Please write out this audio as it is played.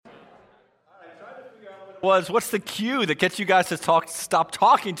What's the cue that gets you guys to stop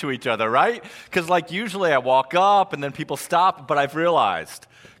talking to each other, right? Because usually I walk up and then people stop, but I've realized,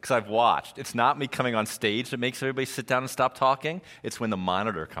 because I've watched, it's not me coming on stage that makes everybody sit down and stop talking. It's when the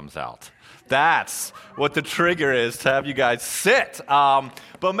monitor comes out. That's what the trigger is to have you guys sit.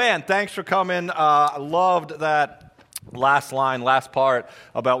 But man, thanks for coming. I loved that last part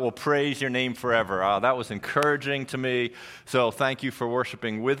about we'll praise your name forever. That was encouraging to me. So thank you for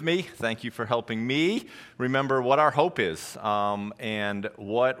worshiping with me. Thank you for helping me remember what our hope is and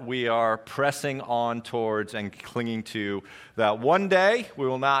what we are pressing on towards and clinging to. That one day we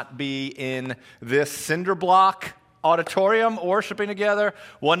will not be in this cinder block auditorium worshiping together.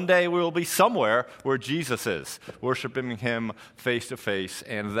 One day we will be somewhere where Jesus is, worshiping him face to face,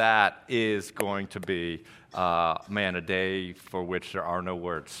 and that is going to be a day for which there are no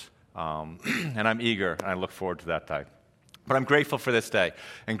words. And I'm eager, and I look forward to that day. But I'm grateful for this day,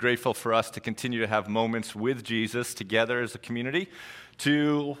 and grateful for us to continue to have moments with Jesus together as a community,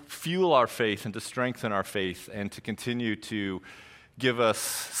 to fuel our faith and to strengthen our faith, and to continue to give us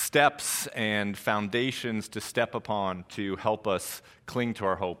steps and foundations to step upon to help us cling to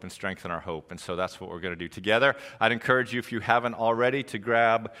our hope and strengthen our hope. And so that's what we're going to do together. I'd encourage you, if you haven't already, to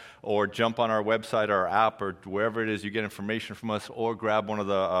grab or jump on our website or our app or wherever it is you get information from us, or grab one of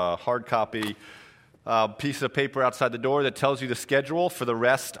the hard copy piece of paper outside the door that tells you the schedule for the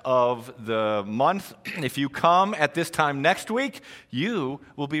rest of the month. If you come at this time next week, you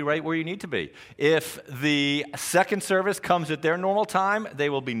will be right where you need to be. If the second service comes at their normal time,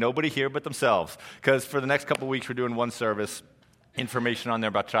 they will be nobody here but themselves, because for the next couple of weeks we're doing one service. Information on there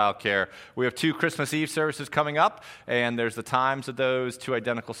about childcare. We have 2 Christmas Eve services coming up, and there's the times of those 2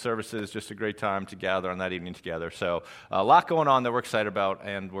 identical services. Just a great time to gather on that evening together. So a lot going on that we're excited about,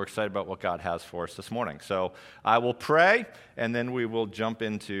 and we're excited about what God has for us this morning. So I will pray, and then we will jump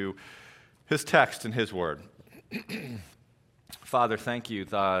into his text and his word. Father, thank you.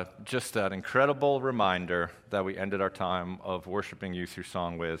 Just that incredible reminder that we ended our time of worshiping you through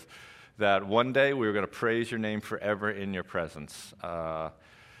song with, that one day we were going to praise your name forever in your presence.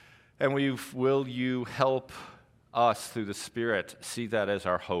 And will you help us through the Spirit see that as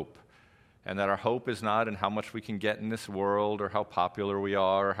our hope, and that our hope is not in how much we can get in this world, or how popular we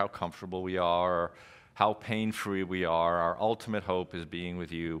are, or how comfortable we are, or how pain-free we are. Our ultimate hope is being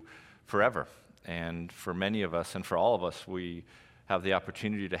with you forever. And for many of us, and for all of us, we have the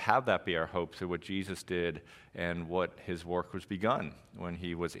opportunity to have that be our hope through what Jesus did and what his work was begun when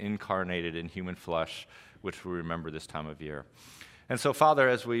he was incarnated in human flesh, which we remember this time of year. And so, Father,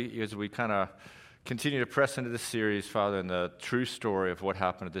 as we kind of continue to press into this series, Father, in the true story of what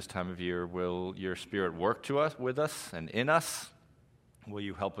happened at this time of year, will your Spirit work with us and in us? Will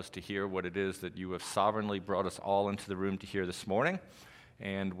you help us to hear what it is that you have sovereignly brought us all into the room to hear this morning?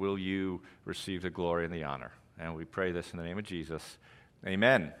 And will you receive the glory and the honor? And we pray this in the name of Jesus.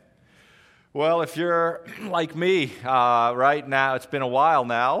 Amen. Well, if you're like me right now, it's been a while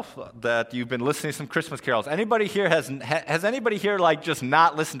now that you've been listening to some Christmas carols. Anybody here has anybody here just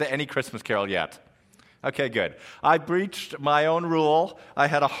not listened to any Christmas carol yet? Okay, good. I breached my own rule. I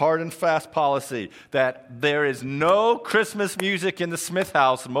had a hard and fast policy that there is no Christmas music in the Smith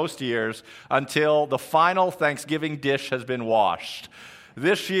house most years until the final Thanksgiving dish has been washed.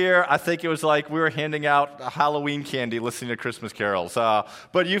 This year, I think it was we were handing out Halloween candy listening to Christmas carols.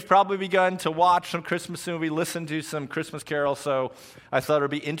 But you've probably begun to watch some Christmas movie, listen to some Christmas carols, so I thought it would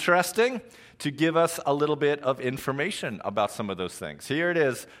be interesting to give us a little bit of information about some of those things. Here it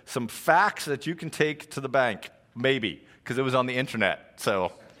is, some facts that you can take to the bank, maybe, because it was on the internet,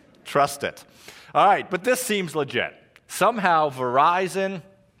 so trust it. All right, but this seems legit. Somehow Verizon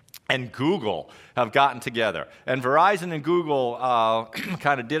and Google have gotten together. And Verizon and Google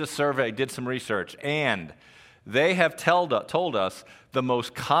kind of did a survey, did some research, and they have told us the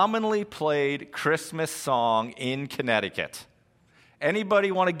most commonly played Christmas song in Connecticut.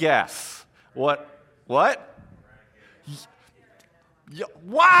 Anybody want to guess? What?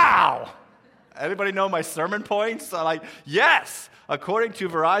 Wow! Anybody know my sermon points? Yes! According to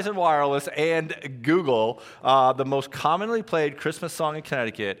Verizon Wireless and Google, the most commonly played Christmas song in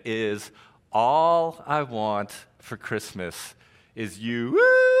Connecticut is "All I Want for Christmas Is You,"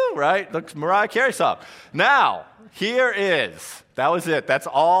 right? The Mariah Carey song. Now, that was it. That's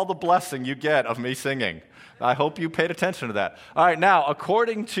all the blessing you get of me singing. I hope you paid attention to that. All right, now,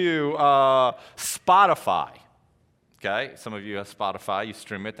 according to Spotify, okay, some of you have Spotify, you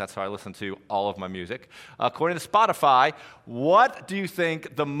stream it, that's how I listen to all of my music. According to Spotify, what do you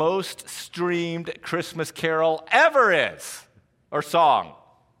think the most streamed Christmas carol ever is? Or song?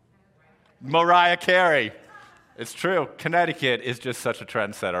 Mariah Carey. It's true. Connecticut is just such a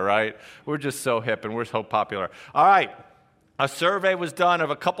trendsetter, right? We're just so hip and we're so popular. All right. A survey was done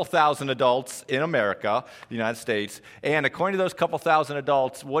of a couple thousand adults in America, the United States, and according to those couple thousand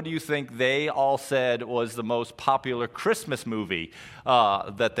adults, what do you think they all said was the most popular Christmas movie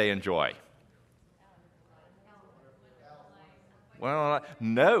that they enjoy? Well,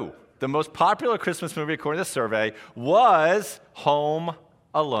 no. The most popular Christmas movie, according to the survey, was Home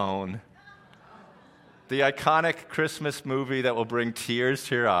Alone. The iconic Christmas movie that will bring tears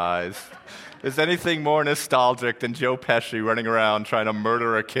to your eyes. Is anything more nostalgic than Joe Pesci running around trying to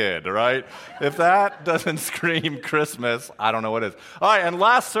murder a kid, right? If that doesn't scream Christmas, I don't know what is. All right, and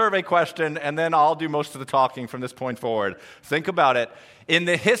last survey question, and then I'll do most of the talking from this point forward. Think about it. In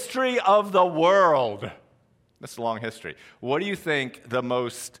the history of the world, this is a long history, what do you think the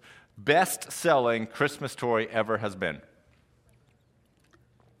most best-selling Christmas story ever has been?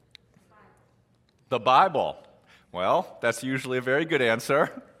 The Bible. Well, that's usually a very good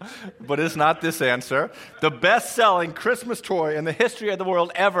answer, but it's not this answer. The best-selling Christmas toy in the history of the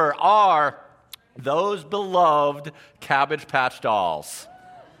world ever are those beloved Cabbage Patch dolls.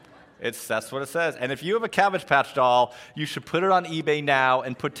 That's what it says. And if you have a Cabbage Patch doll, you should put it on eBay now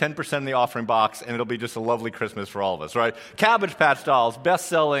and put 10% in the offering box, and it'll be just a lovely Christmas for all of us, right? Cabbage Patch dolls,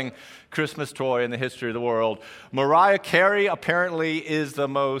 best-selling Christmas toy in the history of the world. Mariah Carey apparently is the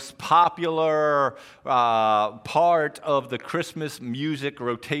most popular part of the Christmas music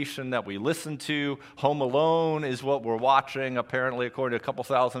rotation that we listen to. Home Alone is what we're watching, apparently, according to a couple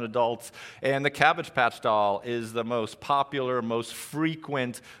thousand adults. And the Cabbage Patch doll is the most popular, most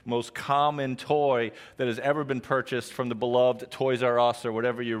frequent, most common toy that has ever been purchased from the beloved Toys R Us or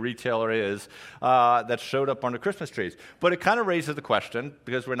whatever your retailer is that showed up on the Christmas trees. But it kind of raises the question,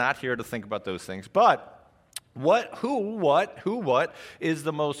 because we're not here to think about those things, but what is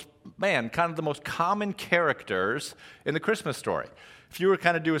the most, kind of the most common characters in the Christmas story? If you were to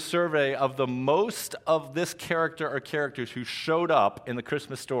kind of do a survey of the most of this character or characters who showed up in the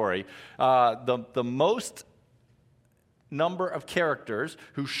Christmas story, the most number of characters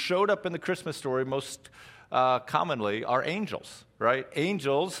who showed up in the Christmas story most commonly are angels, right?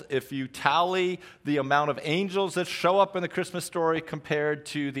 Angels, if you tally the amount of angels that show up in the Christmas story compared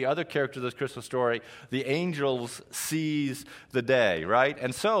to the other characters of the Christmas story, the angels seize the day, right?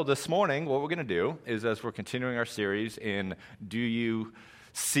 And so this morning, what we're going to do is, as we're continuing our series in Do You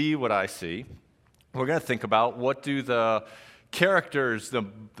See What I See, we're going to think about what do the characters, the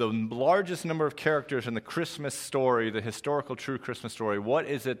largest number of characters in the Christmas story, the historical true Christmas story, what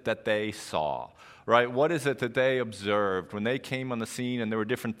is it that they saw, right? What is it that they observed when they came on the scene and there were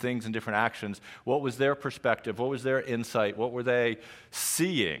different things and different actions? What was their perspective? What was their insight? What were they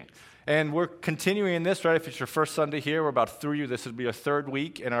seeing? And we're continuing in this, right? If it's your first Sunday here, we're about through. This will be our third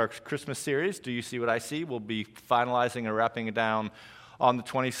week in our Christmas series, Do You See What I See? We'll be finalizing and wrapping it down on the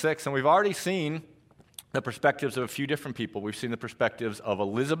 26th. And we've already seen the perspectives of a few different people. We've seen the perspectives of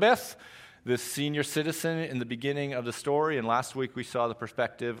Elizabeth, this senior citizen in the beginning of the story, and last week we saw the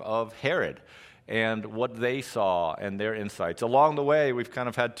perspective of Herod and what they saw and their insights. Along the way, we've kind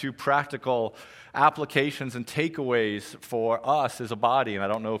of had two practical applications and takeaways for us as a body, and I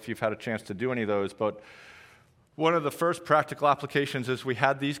don't know if you've had a chance to do any of those, but one of the first practical applications is we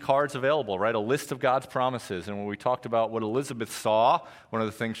had these cards available, right? A list of God's promises. And when we talked about what Elizabeth saw, one of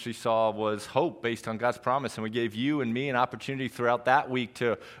the things she saw was hope based on God's promise. And we gave you and me an opportunity throughout that week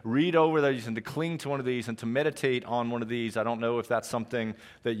to read over these and to cling to one of these and to meditate on one of these. I don't know if that's something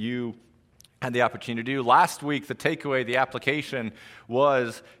that you had the opportunity to do. Last week, the takeaway, the application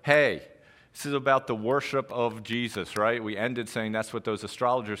was, hey, this is about the worship of Jesus, right? We ended saying that's what those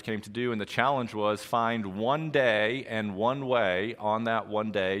astrologers came to do, and the challenge was find one day and one way on that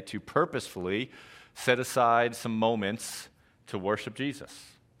one day to purposefully set aside some moments to worship Jesus.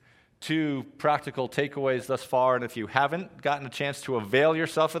 Two practical takeaways thus far, and if you haven't gotten a chance to avail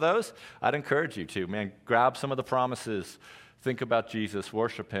yourself of those, I'd encourage you to, grab some of the promises. Think about Jesus,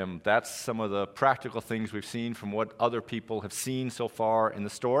 worship him. That's some of the practical things we've seen from what other people have seen so far in the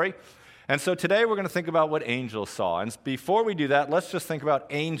story. And so today we're going to think about what angels saw. And before we do that, let's just think about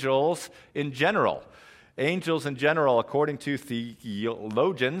angels in general. Angels in general, according to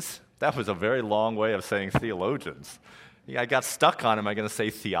theologians, that was a very long way of saying theologians. I got stuck on, am I going to say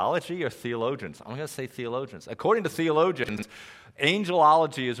theology or theologians? I'm going to say theologians. According to theologians,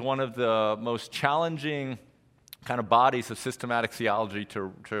 angelology is one of the most challenging kind of bodies of systematic theology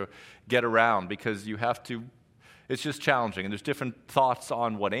to get around, because you have to, it's just challenging, and there's different thoughts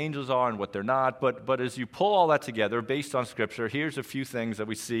on what angels are and what they're not, but as you pull all that together based on Scripture, here's a few things that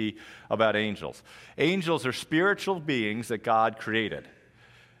we see about angels. Angels are spiritual beings that God created.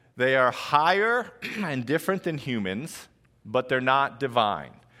 They are higher and different than humans, but they're not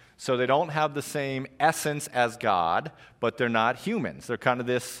divine. So they don't have the same essence as God, but they're not humans. They're kind of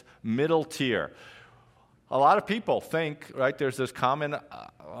this middle tier. A lot of people think, right, there's this common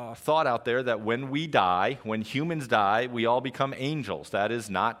thought out there that when we die, when humans die, we all become angels. That is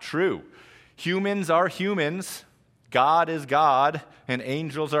not true. Humans are humans, God is God, and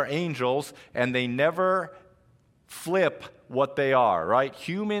angels are angels, and they never flip what they are, right?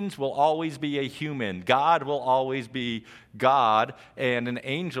 Humans will always be a human. God will always be God, and an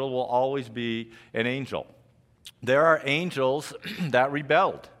angel will always be an angel. There are angels that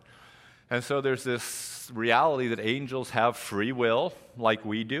rebelled. And so there's this reality that angels have free will like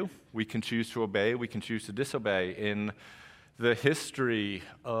we do. We can choose to obey, we can choose to disobey. In the history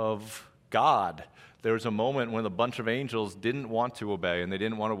of God, there was a moment when a bunch of angels didn't want to obey and they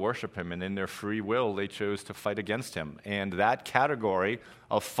didn't want to worship him, and in their free will they chose to fight against him. And that category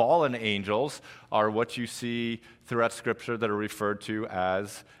of fallen angels are what you see throughout Scripture that are referred to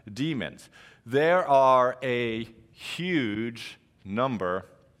as demons. There are a huge number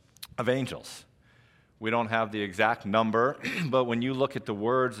of angels. We don't have the exact number, but when you look at the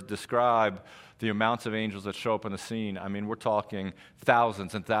words that describe the amounts of angels that show up on the scene, I mean, we're talking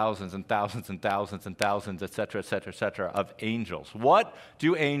thousands and thousands and thousands and thousands and thousands, et cetera, of angels. What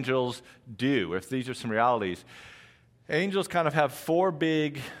do angels do? If these are some realities, angels kind of have four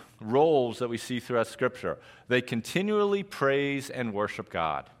big roles that we see throughout Scripture. They continually praise and worship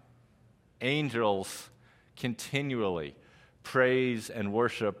God. Angels continually praise and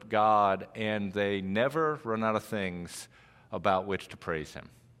worship God, and they never run out of things about which to praise him.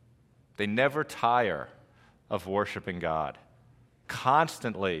 They never tire of worshiping God.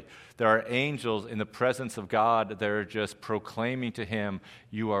 Constantly, there are angels in the presence of God that are just proclaiming to him,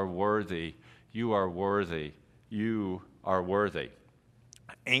 "You are worthy, you are worthy, you are worthy."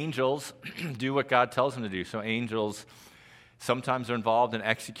 Angels do what God tells them to do. So angels sometimes are involved in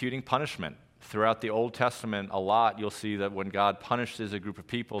executing punishment. Throughout the Old Testament, a lot, you'll see that when God punishes a group of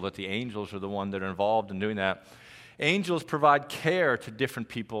people, that the angels are the one that are involved in doing that. Angels provide care to different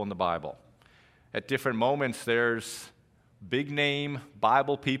people in the Bible. At different moments, there's big-name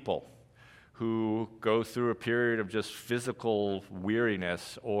Bible people who go through a period of just physical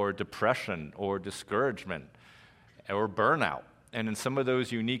weariness or depression or discouragement or burnout. And in some of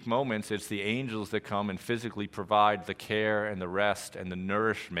those unique moments, it's the angels that come and physically provide the care and the rest and the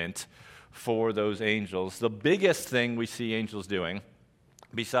nourishment for those angels. The biggest thing we see angels doing,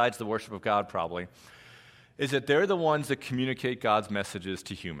 besides the worship of God probably, is that they're the ones that communicate God's messages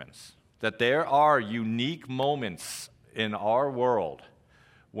to humans. That there are unique moments in our world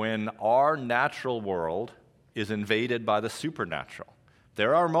when our natural world is invaded by the supernatural.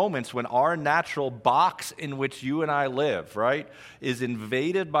 There are moments when our natural box in which you and I live, right, is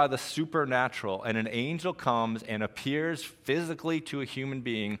invaded by the supernatural, and an angel comes and appears physically to a human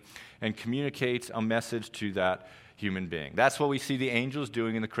being and communicates a message to that human being. That's what we see the angels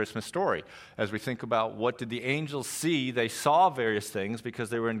doing in the Christmas story. As we think about what did the angels see, they saw various things because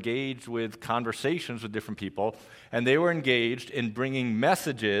they were engaged with conversations with different people, and they were engaged in bringing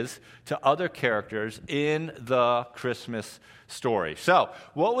messages to other characters in the Christmas story. So,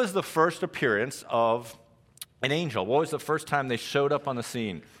 what was the first appearance of an angel? What was the first time they showed up on the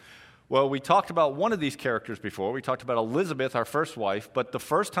scene? Well, we talked about one of these characters before. We talked about Elizabeth, our first wife, but the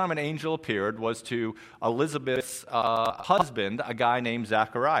first time an angel appeared was to Elizabeth's husband, a guy named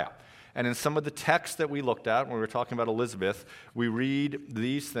Zachariah. And in some of the texts that we looked at when we were talking about Elizabeth, we read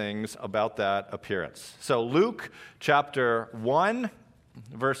these things about that appearance. So Luke chapter 1,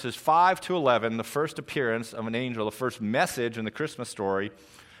 verses 5 to 11, the first appearance of an angel, the first message in the Christmas story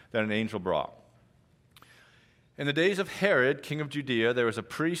that an angel brought. In the days of Herod, king of Judea, there was a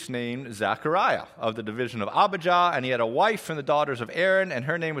priest named Zachariah of the division of Abijah, and he had a wife from the daughters of Aaron, and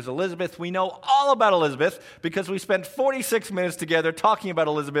her name was Elizabeth. We know all about Elizabeth because we spent 46 minutes together talking about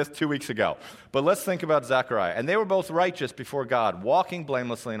Elizabeth 2 weeks ago. But let's think about Zachariah. And they were both righteous before God, walking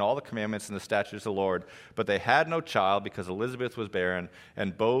blamelessly in all the commandments and the statutes of the Lord, but they had no child because Elizabeth was barren,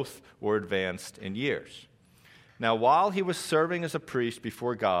 and both were advanced in years. Now, while he was serving as a priest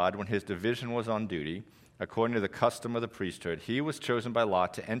before God, when his division was on duty, according to the custom of the priesthood, he was chosen by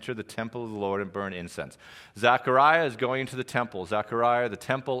Lot to enter the temple of the Lord and burn incense. Zechariah is going into the temple. Zechariah, the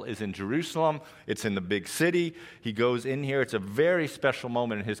temple is in Jerusalem. It's in the big city. He goes in here. It's a very special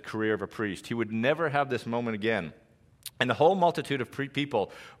moment in his career of a priest. He would never have this moment again. And the whole multitude of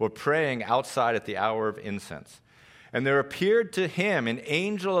people were praying outside at the hour of incense. And there appeared to him an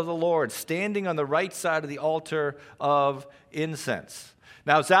angel of the Lord standing on the right side of the altar of incense.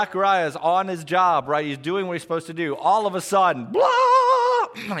 Now, Zechariah is on his job, right? He's doing what he's supposed to do. All of a sudden, blah!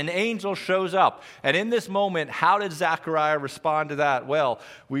 an angel shows up. And in this moment, how did Zechariah respond to that? Well,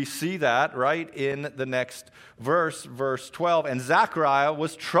 we see that right in the next verse, verse 12. And Zechariah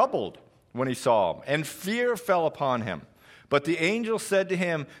was troubled when he saw him, and fear fell upon him. But the angel said to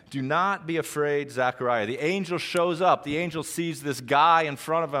him, do not be afraid, Zechariah. The angel shows up. The angel sees this guy in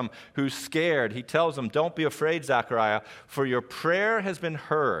front of him who's scared. He tells him, don't be afraid, Zechariah, for your prayer has been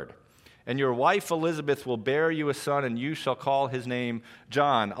heard. And your wife Elizabeth will bear you a son, and you shall call his name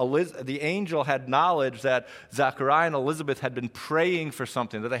John. The angel had knowledge that Zechariah and Elizabeth had been praying for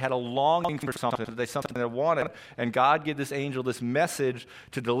something, that they had a longing for something, that they something they wanted. And God gave this angel this message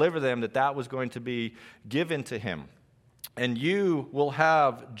to deliver them, that was going to be given to him. And you will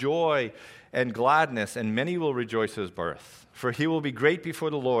have joy and gladness, and many will rejoice at his birth. For he will be great before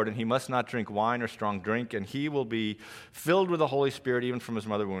the Lord, and he must not drink wine or strong drink, and he will be filled with the Holy Spirit even from his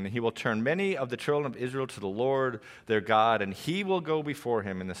mother womb. And he will turn many of the children of Israel to the Lord their God, and he will go before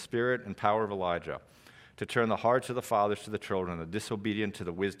him in the spirit and power of Elijah, to turn the hearts of the fathers to the children, and the disobedient to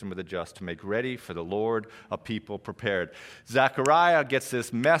the wisdom of the just, to make ready for the Lord a people prepared. Zechariah gets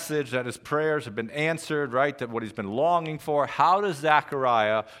this message that his prayers have been answered, right, that what he's been longing for. How does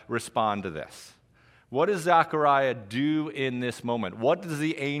Zechariah respond to this? What does Zechariah do in this moment? What does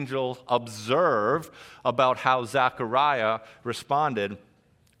the angel observe about how Zechariah responded?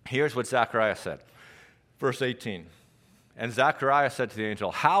 Here's what Zechariah said. Verse 18, and Zechariah said to the angel,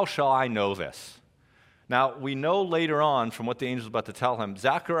 how shall I know this? Now, we know later on from what the angel is about to tell him,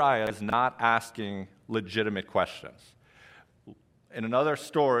 Zechariah is not asking legitimate questions. In another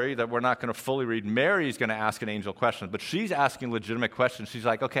story that we're not going to fully read, Mary's going to ask an angel question, but she's asking legitimate questions. She's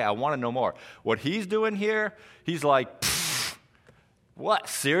like, okay, I want to know more. What he's doing here, he's like, what,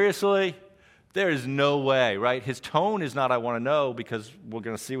 seriously? There is no way, right? His tone is not, I want to know, because we're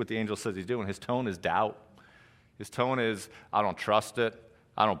going to see what the angel says he's doing. His tone is doubt. His tone is, I don't trust it.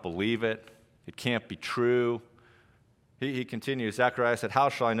 I don't believe it. It can't be true. He continues, Zechariah said, how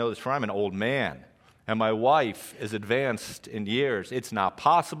shall I know this? For I'm an old man, and my wife is advanced in years. It's not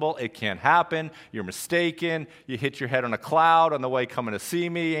possible. It can't happen. You're mistaken. You hit your head on a cloud on the way coming to see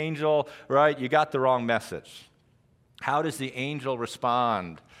me, angel, right? You got the wrong message. How does the angel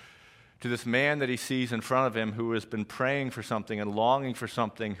respond to this man that he sees in front of him who has been praying for something and longing for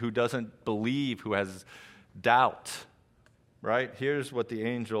something, who doesn't believe, who has doubt, right? Here's what the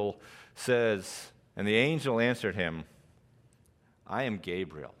angel says, and the angel answered him, I am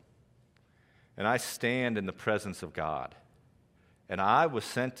Gabriel, and I stand in the presence of God. And I was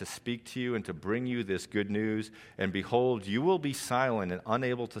sent to speak to you and to bring you this good news. And behold, you will be silent and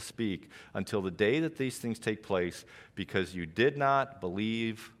unable to speak until the day that these things take place, because you did not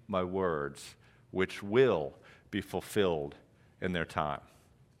believe my words, which will be fulfilled in their time.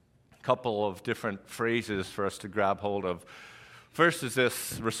 A couple of different phrases for us to grab hold of. First is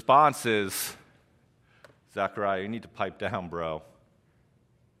this response is, Zechariah, you need to pipe down, bro,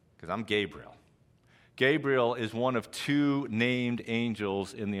 because I'm Gabriel. Gabriel is one of two named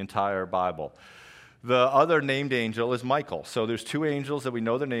angels in the entire Bible. The other named angel is Michael. So there's two angels that we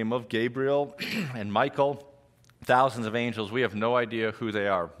know the name of, Gabriel and Michael. Thousands of angels. We have no idea who they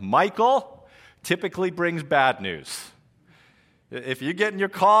are. Michael typically brings bad news. If you get in your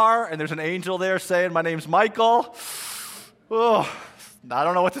car and there's an angel there saying, my name's Michael, oh, I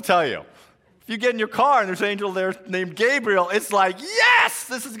don't know what to tell you. If you get in your car and there's an angel there named Gabriel, it's like, yes,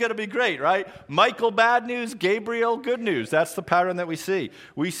 this is going to be great, right? Michael, bad news. Gabriel, good news. That's the pattern that we see.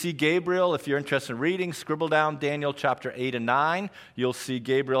 We see Gabriel, if you're interested in reading, scribble down Daniel chapter 8 and 9. You'll see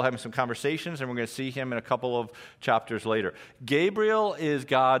Gabriel having some conversations, and we're going to see him in a couple of chapters later. Gabriel is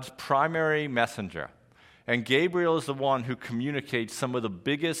God's primary messenger. And Gabriel is the one who communicates some of the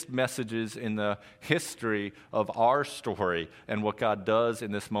biggest messages in the history of our story and what God does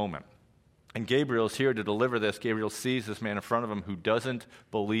in this moment. And Gabriel is here to deliver this. Gabriel sees this man in front of him who doesn't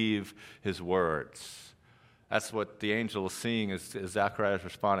believe his words. That's what the angel is seeing as Zechariah is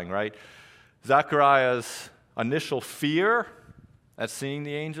responding, right? Zechariah's initial fear at seeing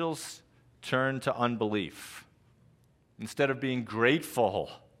the angels turned to unbelief. Instead of being grateful,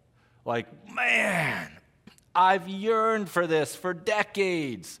 like, man, I've yearned for this for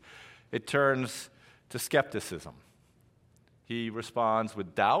decades, it turns to skepticism. He responds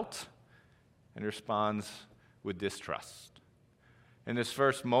with doubt, and responds with distrust. In this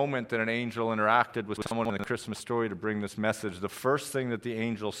first moment that an angel interacted with someone in the Christmas story to bring this message, the first thing that the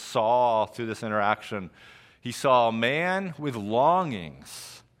angel saw through this interaction, he saw a man with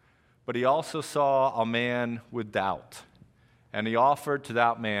longings, but he also saw a man with doubt. And he offered to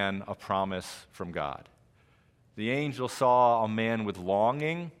that man a promise from God. The angel saw a man with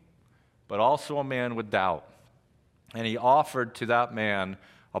longing, but also a man with doubt. and he offered to that man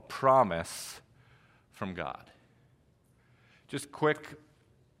a promise from God. Just quick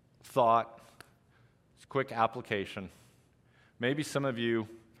thought, quick application. Maybe some of you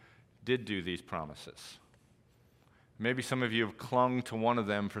did do these promises. Maybe some of you have clung to one of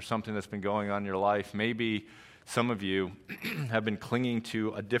them for something that's been going on in your life. Maybe some of you have been clinging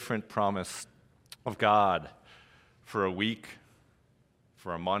to a different promise of God for a week,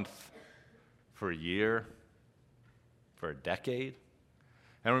 for a month, for a year, for a decade.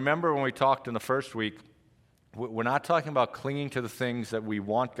 And remember when we talked in the first week, we're not talking about clinging to the things that we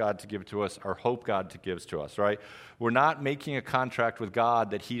want God to give to us or hope God to give to us, right? We're not making a contract with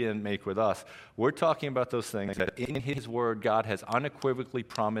God that he didn't make with us. We're talking about those things that in his word God has unequivocally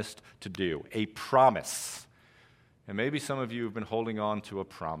promised to do. A promise. And maybe some of you have been holding on to a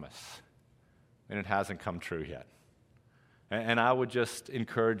promise, and it hasn't come true yet. And I would just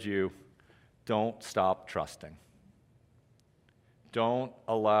encourage you, don't stop trusting. Don't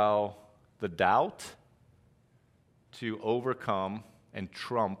allow the doubt to overcome and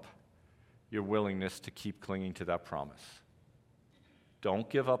trump your willingness to keep clinging to that promise. Don't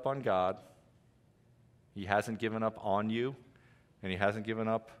give up on God. He hasn't given up on you, and he hasn't given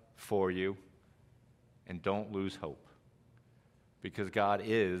up for you. And don't lose hope, because God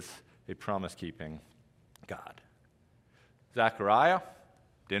is a promise-keeping God. Zechariah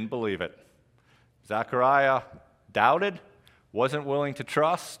didn't believe it. Zechariah doubted, wasn't willing to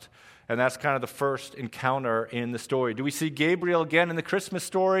trust, and that's kind of the first encounter in the story. Do we see Gabriel again in the Christmas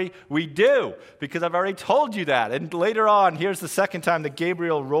story? We do, because I've already told you that. And later on, here's the second time that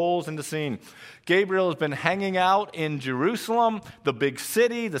Gabriel rolls into the scene. Gabriel has been hanging out in Jerusalem, the big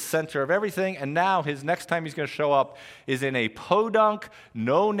city, the center of everything, and now his next time he's going to show up is in a podunk,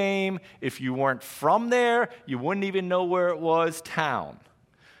 no name. If you weren't from there, you wouldn't even know where it was, town.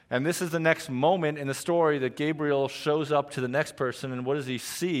 And this is the next moment in the story that Gabriel shows up to the next person, and what does he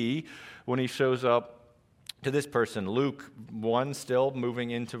see when he shows up to this person? Luke 1, still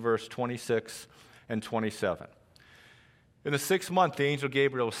moving into verse 26 and 27. In the 6th month, the angel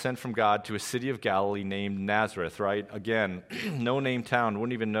Gabriel was sent from God to a city of Galilee named Nazareth, right? Again, no-name town,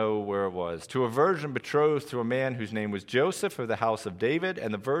 wouldn't even know where it was. To a virgin betrothed to a man whose name was Joseph of the house of David,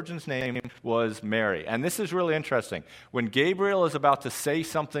 and the virgin's name was Mary. And this is really interesting. When Gabriel is about to say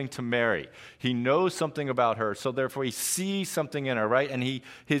something to Mary, he knows something about her, so therefore he sees something in her, right? And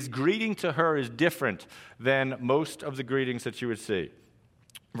his greeting to her is different than most of the greetings that you would see.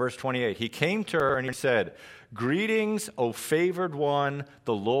 Verse 28, he came to her and he said, "Greetings, O favored one,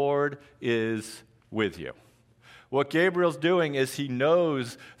 the Lord is with you." What Gabriel's doing is he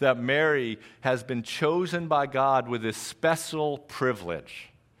knows that Mary has been chosen by God with this special privilege,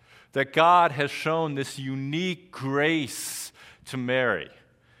 that God has shown this unique grace to Mary,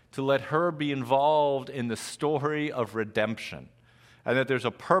 to let her be involved in the story of redemption. And that there's a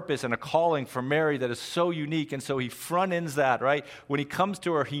purpose and a calling for Mary that is so unique, and so he front ends that, right? When he comes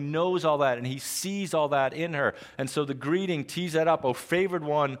to her, he knows all that, and he sees all that in her. And so the greeting tees that up, "O favored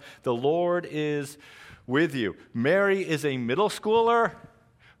one, the Lord is with you." Mary is a middle schooler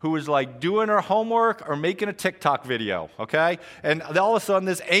who is like doing her homework or making a TikTok video, okay? And all of a sudden,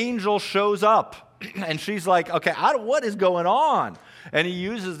 this angel shows up, and she's like, okay, what is going on? And he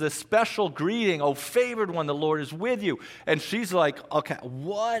uses this special greeting, "Oh, favored one, the Lord is with you." And she's like, okay,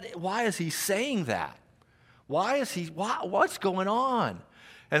 why is he saying that? What's going on?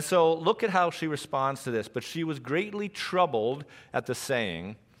 And so look at how she responds to this. But she was greatly troubled at the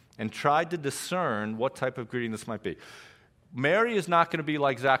saying and tried to discern what type of greeting this might be. Mary is not going to be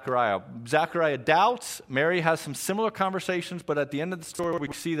like Zechariah. Zechariah doubts. Mary has some similar conversations, but at the end of the story,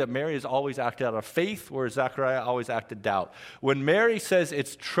 we see that Mary has always acted out of faith, whereas Zechariah always acted doubt. When Mary says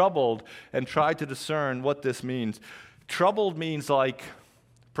it's troubled and tried to discern what this means, troubled means like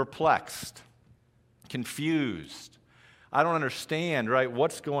perplexed, confused. I don't understand, right,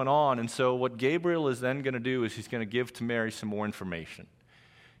 what's going on. And so what Gabriel is then going to do is he's going to give to Mary some more information.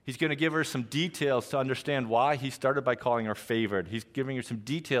 He's going to give her some details to understand why he started by calling her favored. He's giving her some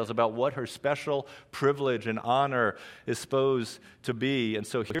details about what her special privilege and honor is supposed to be. And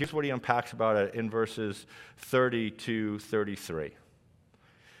so here's what he unpacks about it in verses 30 to 33.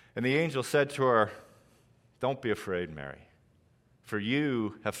 And the angel said to her, "Don't be afraid, Mary, for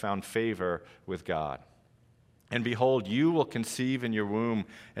you have found favor with God. And behold, you will conceive in your womb,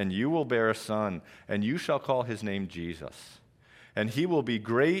 and you will bear a son, and you shall call his name Jesus. And he will be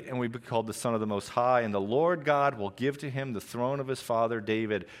great and will be called the Son of the Most High. And the Lord God will give to him the throne of his father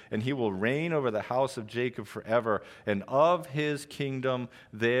David. And he will reign over the house of Jacob forever. And of his kingdom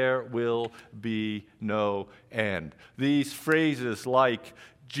there will be no end." These phrases like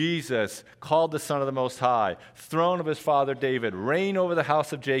Jesus, called the Son of the Most High, throne of his father David, reign over the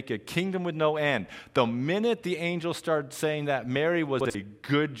house of Jacob, kingdom with no end. The minute the angel started saying that, Mary was a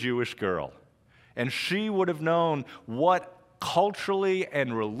good Jewish girl. And she would have known what culturally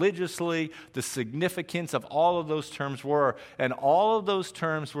and religiously the significance of all of those terms were. And all of those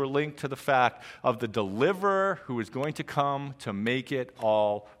terms were linked to the fact of the deliverer who was going to come to make it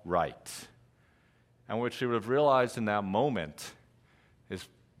all right. And what she would have realized in that moment is,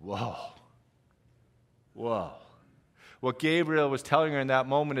 whoa. What Gabriel was telling her in that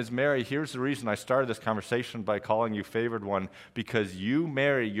moment is, Mary, here's the reason I started this conversation by calling you favored one, because you,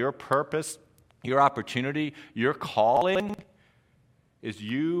 Mary, your purpose, your opportunity, your calling is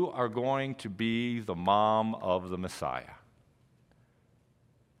you are going to be the mom of the Messiah,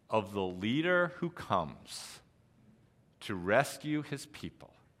 of the leader who comes to rescue his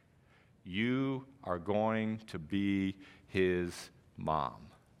people. You are going to be his mom.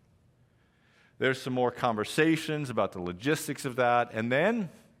 There's some more conversations about the logistics of that, and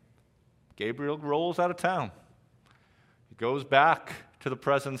then Gabriel rolls out of town. He goes back to the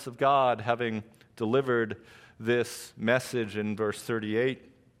presence of God, having delivered this message in verse 38.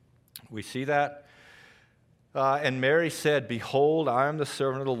 We see that. And Mary said, "Behold, I am the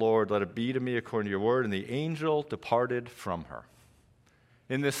servant of the Lord. Let it be to me according to your word." And the angel departed from her.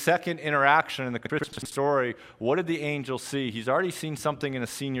 In this second interaction in the Christmas story, what did the angel see? He's already seen something in a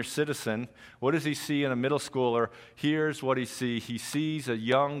senior citizen. What does he see in a middle schooler? Here's what he sees. He sees a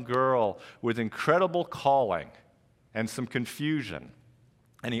young girl with incredible calling and some confusion,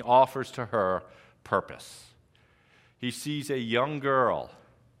 and he offers to her purpose. He sees a young girl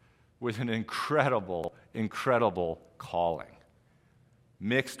with an incredible calling,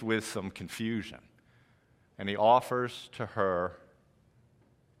 mixed with some confusion, and he offers to her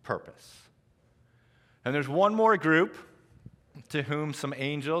purpose. And there's one more group to whom some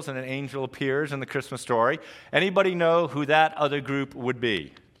angels and an angel appears in the Christmas story. Anybody know who that other group would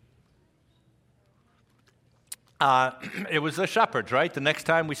be? It was the shepherds, right? The next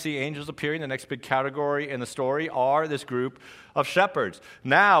time we see angels appearing, the next big category in the story are this group of shepherds.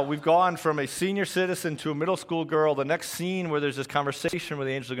 Now, we've gone from a senior citizen to a middle school girl. The next scene where there's this conversation where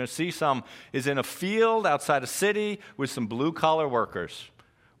the angels are going to see some is in a field outside a city with some blue-collar workers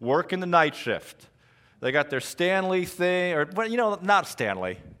working the night shift. They got their Stanley thing, or, not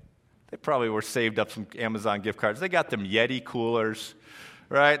Stanley. They probably were saved up some Amazon gift cards. They got them Yeti coolers.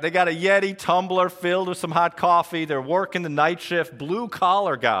 Right? They got a Yeti tumbler filled with some hot coffee. They're working the night shift,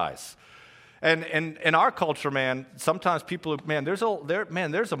 blue-collar guys. And in our culture, man, sometimes people,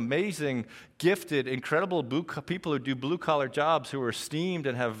 there's amazing, gifted, incredible people who do blue-collar jobs who are esteemed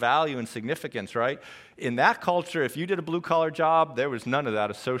and have value and significance, right? In that culture, if you did a blue-collar job, there was none of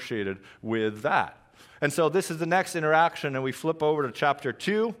that associated with that. And so this is the next interaction, and we flip over to chapter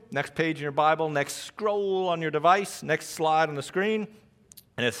 2, next page in your Bible, next scroll on your device, next slide on the screen.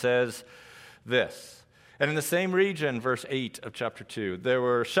 And it says this: "And in the same region," verse 8 of chapter 2, "there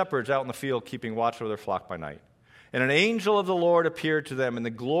were shepherds out in the field keeping watch over their flock by night. And an angel of the Lord appeared to them, and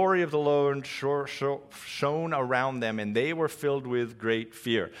the glory of the Lord shone around them, and they were filled with great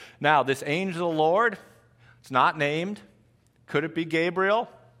fear." Now, this angel of the Lord, it's not named. Could it be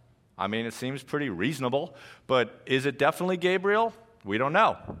Gabriel? I mean, it seems pretty reasonable. But is it definitely Gabriel? We don't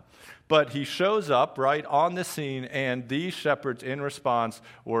know. But he shows up right on the scene, and these shepherds, in response,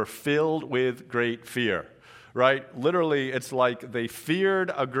 were filled with great fear. Right? Literally, it's like they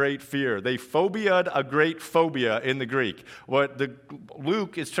feared a great fear. They phobiaed a great phobia in the Greek. What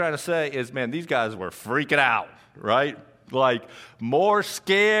Luke is trying to say is, man, these guys were freaking out, right? Like more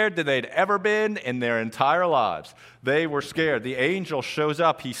scared than they'd ever been in their entire lives. They were scared. The angel shows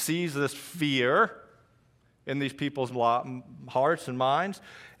up. He sees this fear in these people's hearts and minds.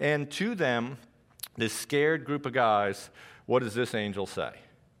 And to them, this scared group of guys, what does this angel say?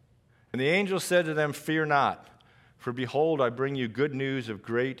 "And the angel said to them, 'Fear not, for behold, I bring you good news of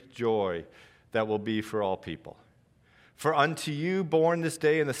great joy that will be for all people. For unto you born this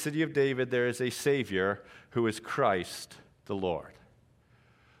day in the city of David there is a Savior, who is Christ the Lord.'"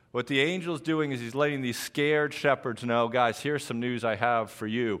 What the angel's doing is he's letting these scared shepherds know, guys, here's some news I have for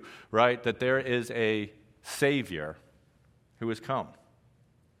you, right? That there is a Savior who has come.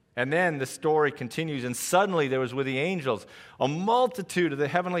 And then the story continues, and suddenly there was with the angels a multitude of the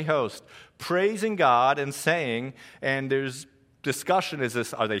heavenly host praising God and saying, and there's discussion,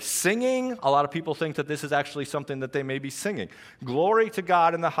 are they singing? A lot of people think that this is actually something that they may be singing. "Glory to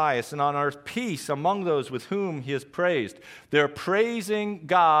God in the highest, and on earth peace among those with whom he is praised." They're praising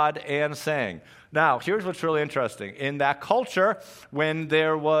God and saying. Now, here's what's really interesting. In that culture, when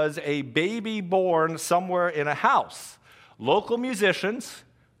there was a baby born somewhere in a house, local musicians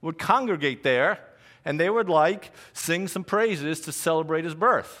would congregate there, and they would sing some praises to celebrate his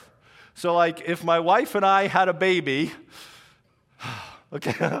birth. So if my wife and I had a baby,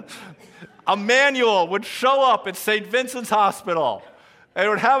 okay, Emmanuel would show up at St. Vincent's Hospital, and he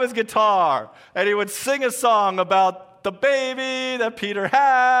would have his guitar, and he would sing a song about the baby that Peter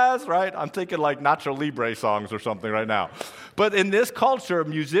has, right? I'm thinking Nacho Libre songs or something right now. But in this culture,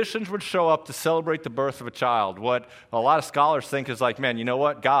 musicians would show up to celebrate the birth of a child. What a lot of scholars think is man, you know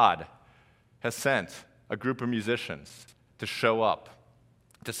what? God has sent a group of musicians to show up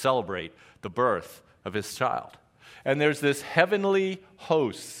to celebrate the birth of his child. And there's this heavenly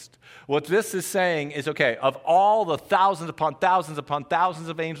host. What this is saying is, okay, of all the thousands upon thousands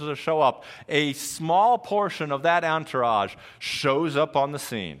of angels that show up, a small portion of that entourage shows up on the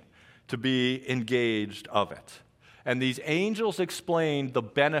scene to be engaged of it. And these angels explain the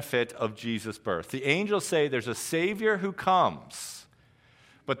benefit of Jesus' birth. The angels say there's a Savior who comes,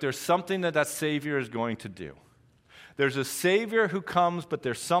 but there's something that Savior is going to do. There's a Savior who comes, but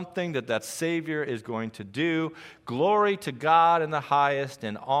there's something that Savior is going to do. Glory to God in the highest,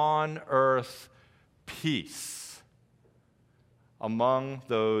 and on earth peace among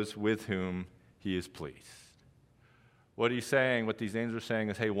those with whom he is pleased. What he's saying, what these angels are saying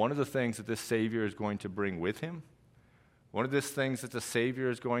is, hey, one of the things that this Savior is going to bring with him, one of these things that the Savior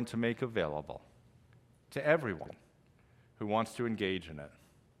is going to make available to everyone who wants to engage in it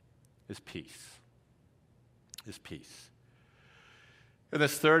is peace. Is peace. In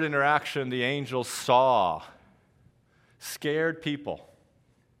this third interaction, the angels saw scared people,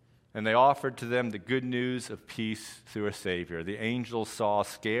 and they offered to them the good news of peace through a Savior. The angels saw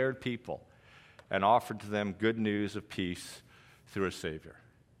scared people and offered to them good news of peace through a Savior.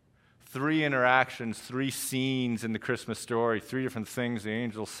 3 interactions, 3 scenes in the Christmas story, 3 different things the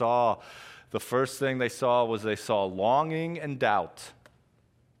angels saw. The first thing they saw was they saw longing and doubt.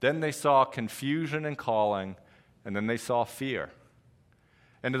 Then they saw confusion and calling. And then they saw fear.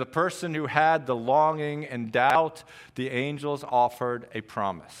 And to the person who had the longing and doubt, the angels offered a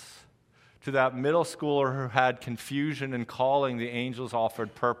promise. To that middle schooler who had confusion and calling, the angels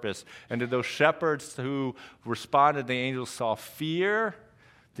offered purpose. And to those shepherds who responded, the angels saw fear.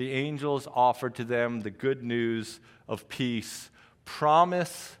 The angels offered to them the good news of peace.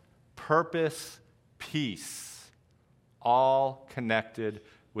 Promise, purpose, peace, all connected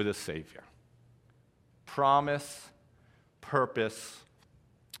with a Savior. Promise, purpose,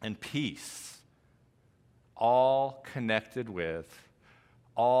 and peace, all connected with,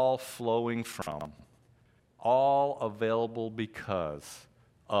 all flowing from, all available because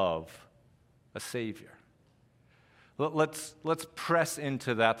of a Savior. Let's press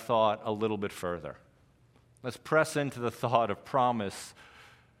into that thought a little bit further. Let's press into the thought of promise,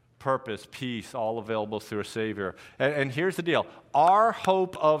 purpose, peace, all available through a Savior. And here's the deal. Our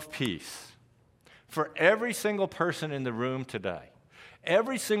hope of peace, for every single person in the room today, no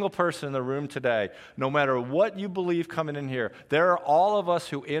matter what you believe coming in here, there are all of us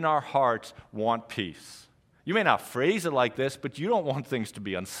who in our hearts want peace. You may not phrase it like this, but you don't want things to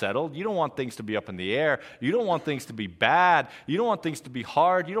be unsettled. You don't want things to be up in the air. You don't want things to be bad. You don't want things to be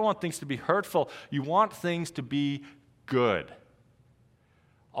hard. You don't want things to be hurtful. You want things to be good.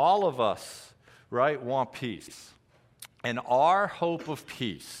 All of us, right, want peace. And our hope of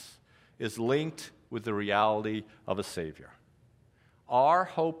peace is linked with the reality of a Savior. Our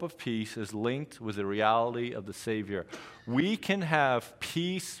hope of peace is linked with the reality of the Savior. We can have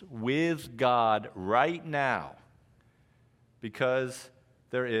peace with God right now because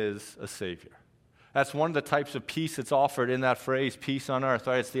there is a Savior. That's one of the types of peace that's offered in that phrase, peace on earth,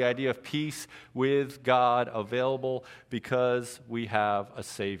 right? It's the idea of peace with God available because we have a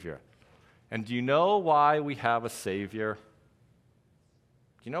Savior. And do you know why we have a Savior?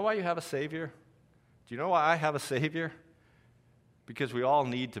 Do you know why you have a Savior? Do you know why I have a Savior? Because we all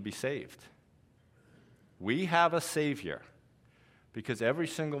need to be saved. We have a Savior because every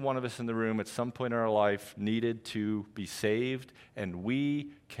single one of us in the room at some point in our life needed to be saved, and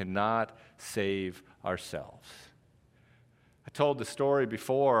we cannot save ourselves. I told the story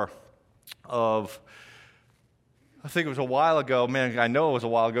before of, I think it was a while ago. Man, I know it was a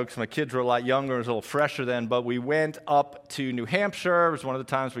while ago because my kids were a lot younger. It was a little fresher then. But we went up to New Hampshire. It was one of the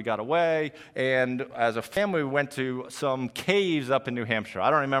times we got away. And as a family, we went to some caves up in New Hampshire.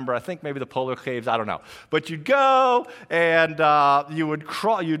 I don't remember. I think maybe the Polar Caves. I don't know. But you'd go and you would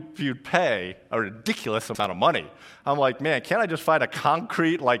crawl. You'd pay a ridiculous amount of money. I'm like, man, can't I just find a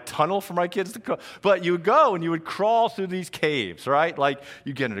concrete tunnel for my kids to go? But you would go and you would crawl through these caves, right?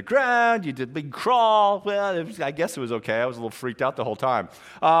 You get in the ground. You did a big crawl. Well, I guess guess it was okay. I was a little freaked out the whole time.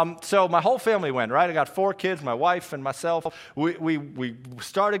 So my whole family went, right? I got 4 kids, my wife and myself. We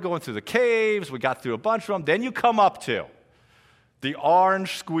started going through the caves. We got through a bunch of them. Then you come up to the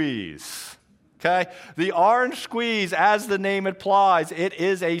Orange Squeeze. Okay? The Orange Squeeze, as the name implies, it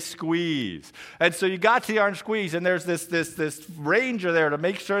is a squeeze. And so you got to the Orange Squeeze, and there's this ranger there to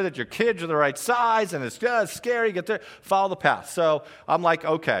make sure that your kids are the right size, and it's scary. Get there, follow the path. So I'm like,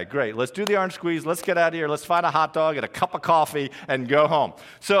 okay, great. Let's do the Orange Squeeze. Let's get out of here. Let's find a hot dog and a cup of coffee and go home.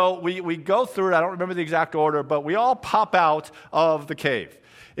 So we go through it. I don't remember the exact order, but we all pop out of the cave.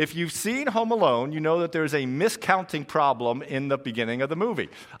 If you've seen Home Alone, you know that there's a miscounting problem in the beginning of the movie.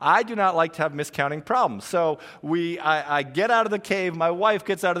 I do not like to have miscounting problems. So I get out of the cave, my wife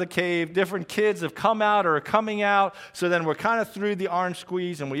gets out of the cave, different kids have come out or are coming out, so then we're kind of through the Orange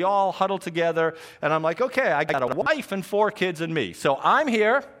Squeeze and we all huddle together, and I'm like, okay, I got a wife and 4 kids and me. So I'm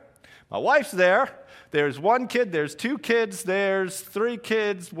here, my wife's there, there's 1 kid, there's 2 kids, there's 3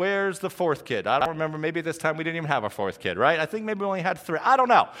 kids, where's the 4th kid? I don't remember, maybe this time we didn't even have a 4th kid, right? I think maybe we only had 3, I don't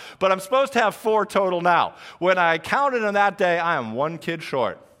know. But I'm supposed to have 4 total now. When I counted on that day, I am 1 kid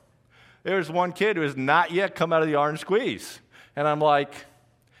short. There's 1 kid who has not yet come out of the Orange Squeeze. And I'm like,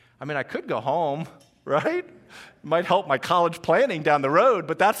 I could go home, right? Might help my college planning down the road,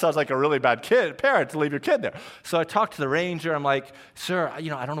 but that sounds like a really bad parent to leave your kid there. So I talked to the ranger. I'm like, sir, I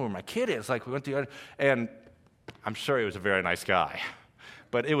don't know where my kid is. Like, we went to, and I'm sure he was a very nice guy,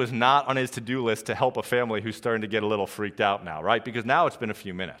 but it was not on his to-do list to help a family who's starting to get a little freaked out now, right? Because now it's been a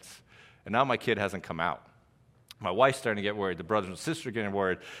few minutes, and now my kid hasn't come out. My wife's starting to get worried. The brothers and sisters are getting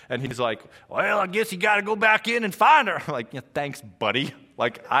worried. And he's like, well, I guess you got to go back in and find her. I'm like, yeah, thanks, buddy.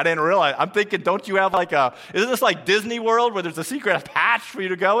 Like, I didn't realize. I'm thinking, don't you have isn't this like Disney World where there's a secret patch for you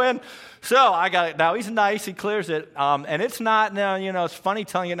to go in? So I got it. Now, he's nice. He clears it. And it's not, now, it's funny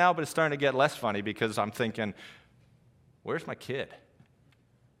telling you now, but it's starting to get less funny because I'm thinking, where's my kid?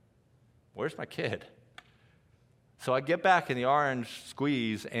 Where's my kid? So I get back in the Orange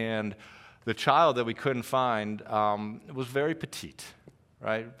Squeeze, and the child that we couldn't find was very petite,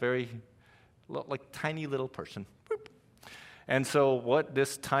 right? Very, like, tiny little person. Boop. And so what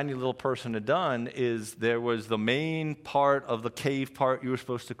this tiny little person had done is there was the main part of the cave part you were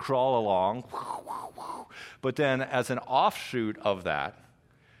supposed to crawl along. But then as an offshoot of that,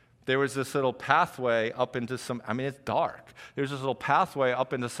 there was this little pathway up into some, it's dark. There's this little pathway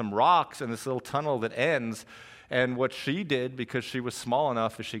up into some rocks and this little tunnel that ends. And what she did, because she was small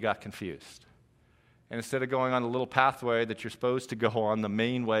enough, is she got confused. And instead of going on the little pathway that you're supposed to go on, the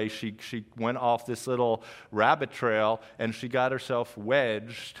main way, she went off this little rabbit trail, and she got herself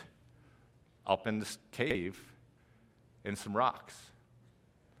wedged up in this cave in some rocks.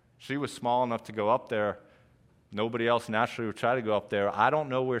 She was small enough to go up there. Nobody else naturally would try to go up there. I don't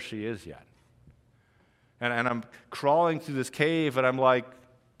know where she is yet. And I'm crawling through this cave, and I'm like,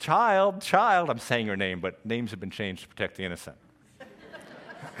 Child, I'm saying her name, but names have been changed to protect the innocent.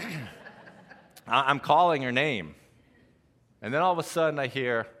 I'm calling her name. And then all of a sudden I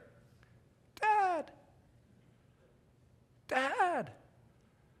hear, Dad, Dad.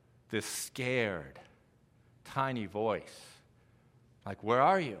 This scared, tiny voice. Like, where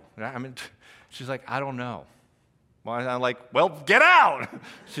are you? She's like, I don't know. Well, I'm like, well, get out.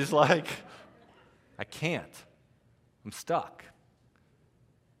 She's like, I can't. I'm stuck.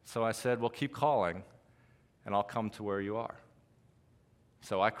 So I said, well, keep calling, and I'll come to where you are.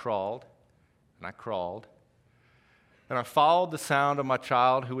 So I crawled, and I crawled, and I followed the sound of my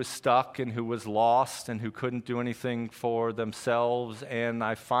child who was stuck and who was lost and who couldn't do anything for themselves, and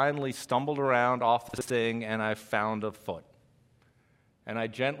I finally stumbled around off this thing, and I found a foot. And I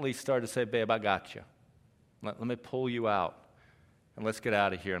gently started to say, babe, I got you. Let me pull you out, and let's get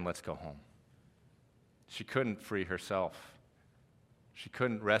out of here, and let's go home. She couldn't free herself. She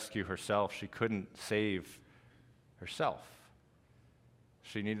couldn't rescue herself. She couldn't save herself.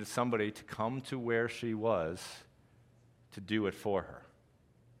 She needed somebody to come to where she was to do it for her.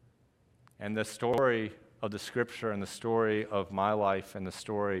 And the story of the Scripture and the story of my life and the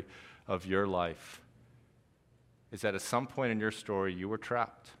story of your life is that at some point in your story, you were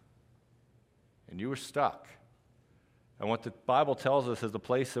trapped and you were stuck. And what the Bible tells us is the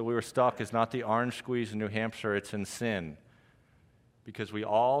place that we were stuck is not the Orange Squeeze in New Hampshire, it's in sin. Because we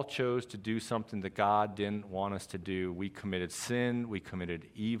all chose to do something that God didn't want us to do. We committed sin, we committed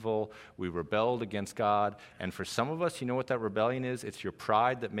evil, we rebelled against God. And for some of us, you know what that rebellion is? It's your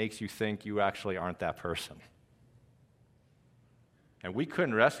pride that makes you think you actually aren't that person. And we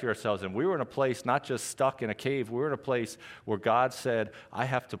couldn't rescue ourselves, and we were in a place not just stuck in a cave, we were in a place where God said, I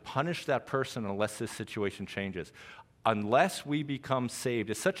have to punish that person unless this situation changes. unless we become saved.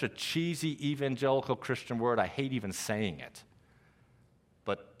 It's such a cheesy evangelical Christian word, I hate even saying it.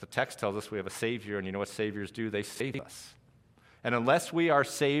 But the text tells us we have a Savior, and you know what Saviors do? They save us. And unless we are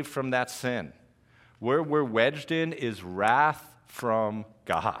saved from that sin, where we're wedged in is wrath from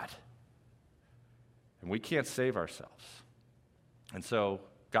God. And we can't save ourselves. And so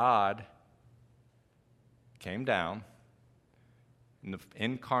God came down in the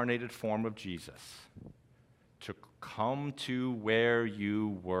incarnated form of Jesus to come to where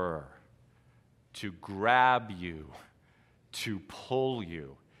you were, to grab you, to pull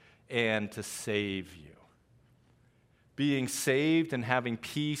you, and to save you. Being saved and having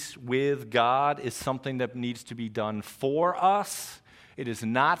peace with God is something that needs to be done for us. It is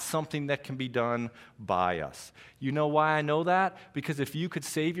not something that can be done by us. You know why I know that? Because if you could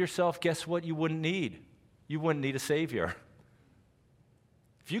save yourself, guess what you wouldn't need? You wouldn't need a Savior.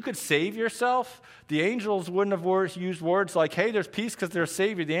 If you could save yourself, the angels wouldn't have used words like, hey, there's peace because there's a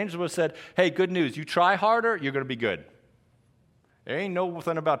Savior. The angels would have said, hey, good news. You try harder, you're going to be good. There ain't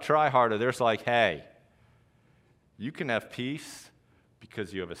nothing about try harder. There's like, hey, you can have peace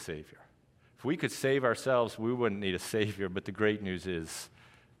because you have a Savior. If we could save ourselves, we wouldn't need a Savior, but the great news is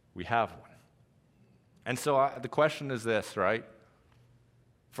we have one. And so the question is this, right?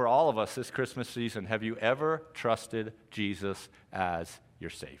 For all of us this Christmas season, have you ever trusted Jesus as your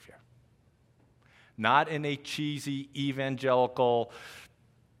Savior? Not in a cheesy, evangelical,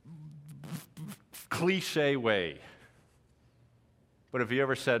 cliche way. But have you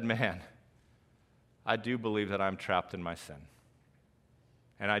ever said, man, I do believe that I'm trapped in my sin.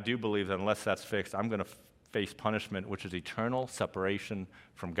 And I do believe that unless that's fixed, I'm going to face punishment, which is eternal separation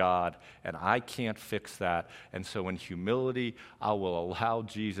from God. And I can't fix that. And so in humility, I will allow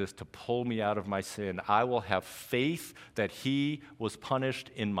Jesus to pull me out of my sin. I will have faith that he was punished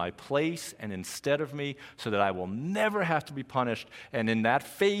in my place and instead of me, so that I will never have to be punished. And in that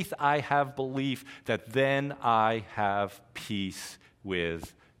faith, I have belief that then I have peace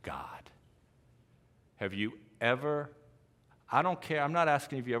with God. Have you ever, I don't care, I'm not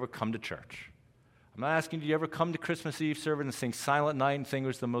asking if you ever come to church. I'm not asking if you ever come to Christmas Eve service and sing Silent Night and think it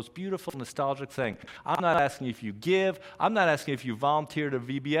was the most beautiful, nostalgic thing. I'm not asking if you give. I'm not asking if you volunteered at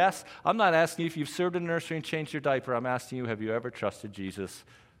VBS. I'm not asking if you've served in a nursery and changed your diaper. I'm asking you, have you ever trusted Jesus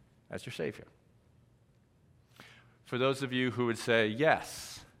as your Savior? For those of you who would say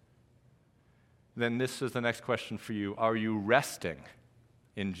yes, then this is the next question for you. Are you resting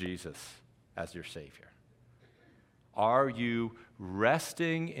in Jesus as your Savior? Are you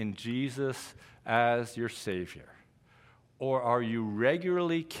resting in Jesus as your Savior? Or are you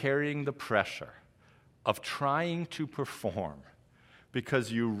regularly carrying the pressure of trying to perform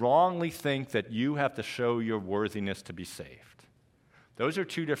because you wrongly think that you have to show your worthiness to be saved? Those are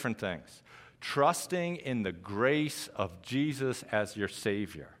two different things. Trusting in the grace of Jesus as your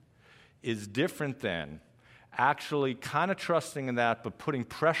Savior is different than actually kind of trusting in that, but putting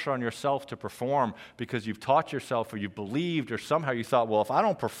pressure on yourself to perform because you've taught yourself or you believed or somehow you thought, well, if I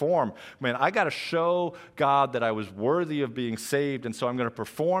don't perform, man, I got to show God that I was worthy of being saved, and so I'm going to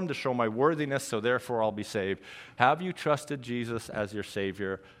perform to show my worthiness, so therefore I'll be saved. Have you trusted Jesus as your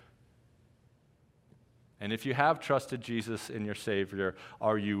Savior? And if you have trusted Jesus in your Savior,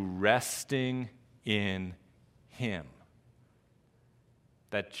 are you resting in Him?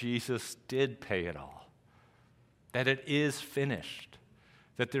 That Jesus did pay it all. That it is finished,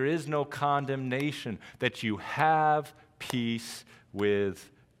 that there is no condemnation, that you have peace with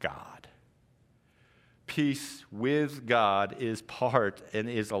God. Peace with God is part and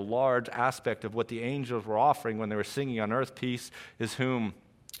is a large aspect of what the angels were offering when they were singing on earth, peace is whom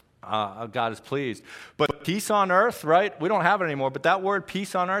God is pleased. But peace on earth, right? We don't have it anymore, but that word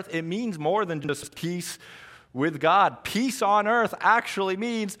peace on earth, it means more than just peace with God. Peace on earth actually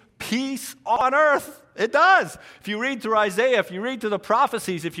means peace on earth. It does. If you read through Isaiah, if you read through the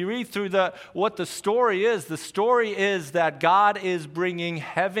prophecies, if you read through what the story is that God is bringing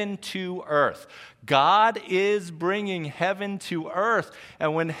heaven to earth. God is bringing heaven to earth.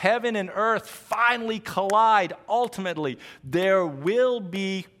 And when heaven and earth finally collide, ultimately, there will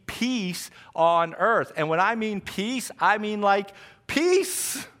be peace on earth. And when I mean peace, I mean like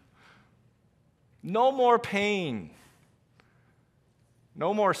peace. No more pain.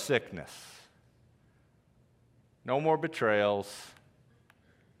 No more sickness. No more betrayals.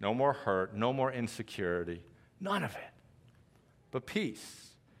 No more hurt. No more insecurity. None of it. But peace.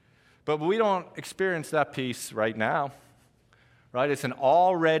 But we don't experience that peace right now. Right? It's an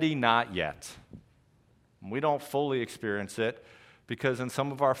already not yet. We don't fully experience it because in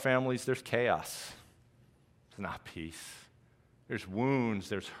some of our families there's chaos. It's not peace. There's wounds.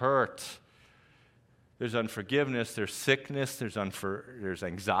 There's hurt. There's unforgiveness, there's sickness, there's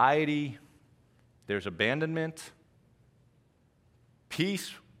anxiety, there's abandonment.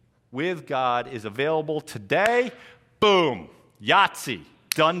 Peace with God is available today. Boom, Yahtzee,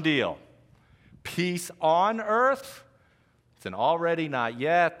 done deal. Peace on earth, it's an already, not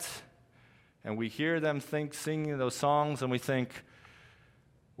yet. And we hear them singing those songs and we think,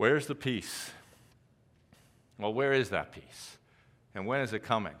 where's the peace? Well, where is that peace? And when is it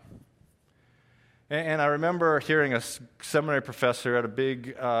coming? And I remember hearing a seminary professor had a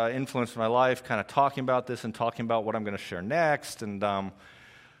big influence in my life, kind of talking about this and talking about what I'm going to share next, and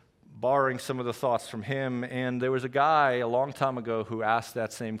borrowing some of the thoughts from him. And there was a guy a long time ago who asked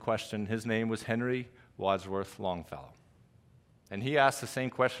that same question. His name was Henry Wadsworth Longfellow. And he asked the same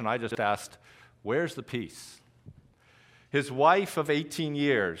question I just asked, where's the peace? His wife of 18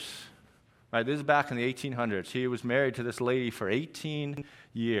 years, right, this is back in the 1800s. He was married to this lady for 18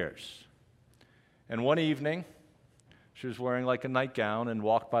 years. And one evening, she was wearing like a nightgown and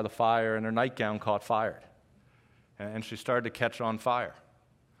walked by the fire, and her nightgown caught fire. And she started to catch on fire.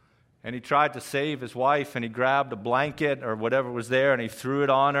 And he tried to save his wife, and he grabbed a blanket or whatever was there, and he threw it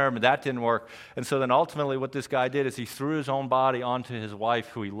on her, but that didn't work. And so then ultimately what this guy did is he threw his own body onto his wife,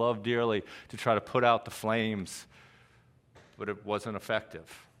 who he loved dearly, to try to put out the flames. But it wasn't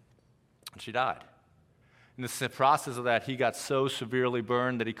effective. And she died. In the process of that, he got so severely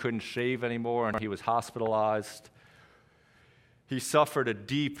burned that he couldn't shave anymore, and he was hospitalized. He suffered a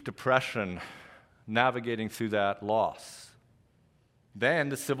deep depression navigating through that loss. Then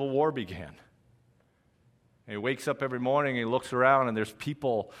the Civil War began. And he wakes up every morning and he looks around, and there's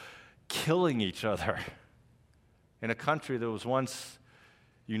people killing each other in a country that was once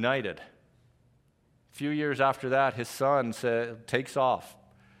united. A few years after that, his son takes off,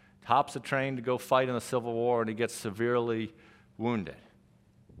 hops a train to go fight in the Civil War, and he gets severely wounded.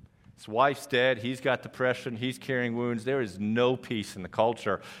 His wife's dead. He's got depression. He's carrying wounds. There is no peace in the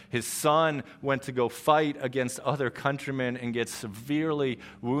culture. His son went to go fight against other countrymen and gets severely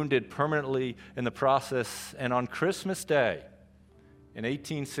wounded permanently in the process. And on Christmas Day in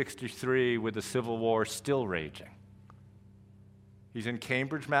 1863, with the Civil War still raging, he's in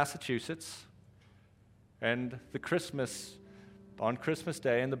Cambridge, Massachusetts, and on Christmas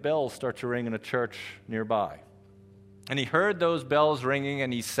Day, and the bells start to ring in a church nearby. And he heard those bells ringing,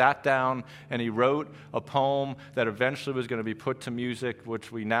 and he sat down and he wrote a poem that eventually was going to be put to music,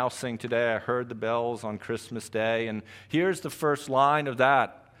 which we now sing today. I heard the bells on Christmas Day. And here's the first line of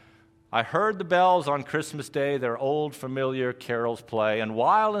that. I heard the bells on Christmas Day, their old familiar carols play, and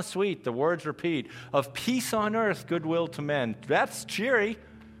wild and sweet the words repeat, of peace on earth, goodwill to men. That's cheery.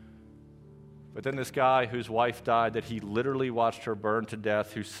 But then this guy whose wife died, that he literally watched her burn to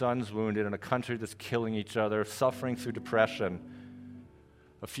death, whose son's wounded in a country that's killing each other, suffering through depression,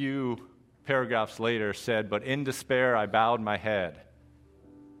 a few paragraphs later said, but in despair I bowed my head.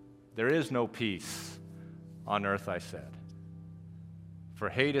 There is no peace on earth, I said. For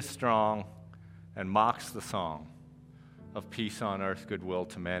hate is strong and mocks the song of peace on earth, goodwill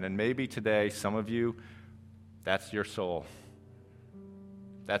to men. And maybe today, some of you, that's your soul.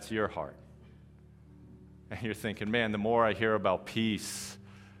 That's your heart. And you're thinking, man, the more I hear about peace,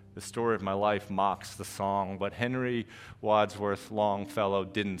 the story of my life mocks the song. But Henry Wadsworth Longfellow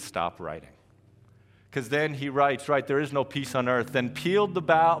didn't stop writing. Because then he writes, right, there is no peace on earth. Then pealed the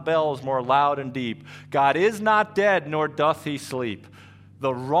bells more loud and deep. God is not dead, nor doth he sleep.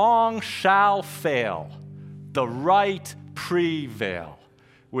 The wrong shall fail, the right prevail,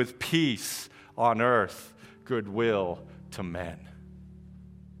 with peace on earth, goodwill to men.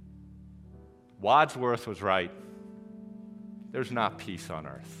 Wadsworth was right. There's not peace on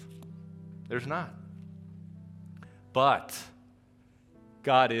earth. There's not. But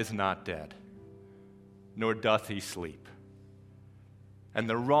God is not dead, nor doth he sleep. And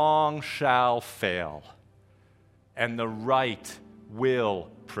the wrong shall fail, and the right will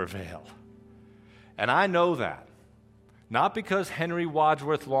prevail. And I know that. Not because Henry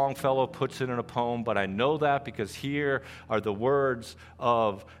Wadsworth Longfellow puts it in a poem, but I know that because here are the words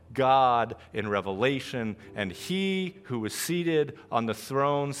of God in Revelation. And he who was seated on the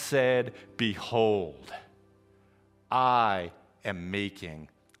throne said, behold, I am making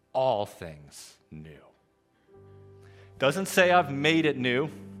all things new. Doesn't say I've made it new.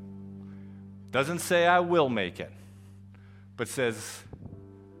 Doesn't say I will make it. But says,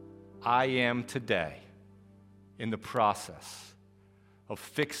 I am today in the process of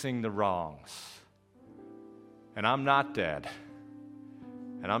fixing the wrongs. And I'm not dead.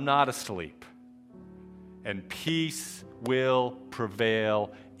 And I'm not asleep. And peace will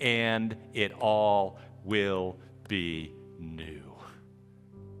prevail, and it all will be new.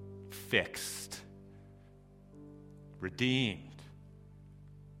 Fixed redeemed,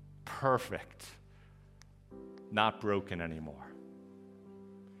 perfect, not broken anymore.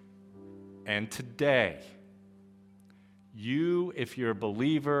 And today, you, if you're a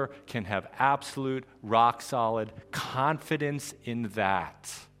believer, can have absolute, rock-solid confidence in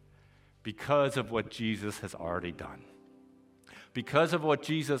that because of what Jesus has already done. Because of what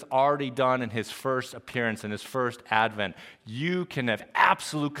Jesus already done in his first appearance, in his first advent, you can have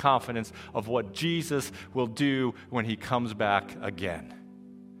absolute confidence of what Jesus will do when he comes back again.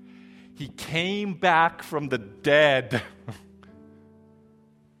 He came back from the dead,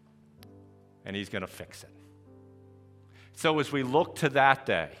 and he's going to fix it. So as we look to that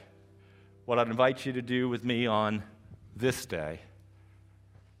day, what I'd invite you to do with me on this day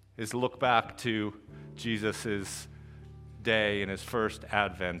is look back to Jesus' day in his first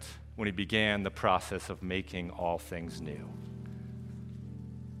advent when he began the process of making all things new.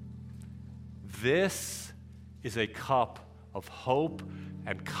 This is a cup of hope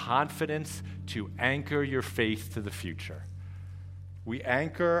and confidence to anchor your faith to the future. We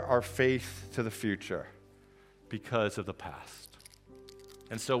anchor our faith to the future because of the past.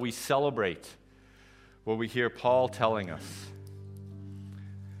 And so we celebrate what we hear Paul telling us,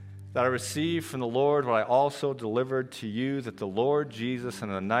 that I received from the Lord what I also delivered to you, that the Lord Jesus, on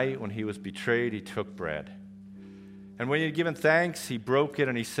the night when he was betrayed, he took bread. And when he had given thanks, he broke it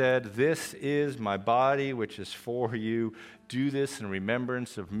and he said, "This is my body, which is for you. Do this in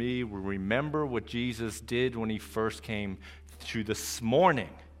remembrance of me." We remember what Jesus did when he first came to this morning.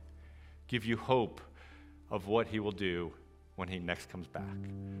 Give you hope of what he will do when he next comes back.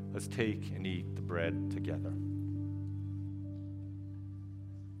 Let's take and eat the bread together.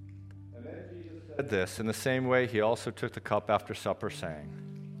 Said this, in the same way, he also took the cup after supper, saying,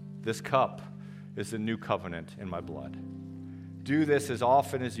 "This cup is the new covenant in my blood. Do this as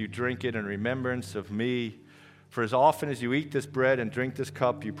often as you drink it in remembrance of me. For as often as you eat this bread and drink this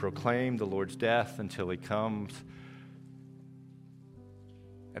cup, you proclaim the Lord's death until he comes."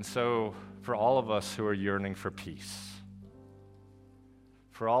 And so, for all of us who are yearning for peace,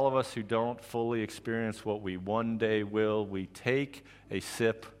 for all of us who don't fully experience what we one day will, we take a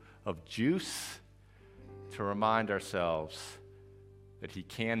sip of juice to remind ourselves that he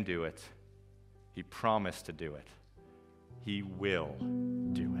can do it. He promised to do it. He will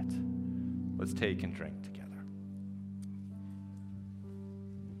do it. Let's take and drink together.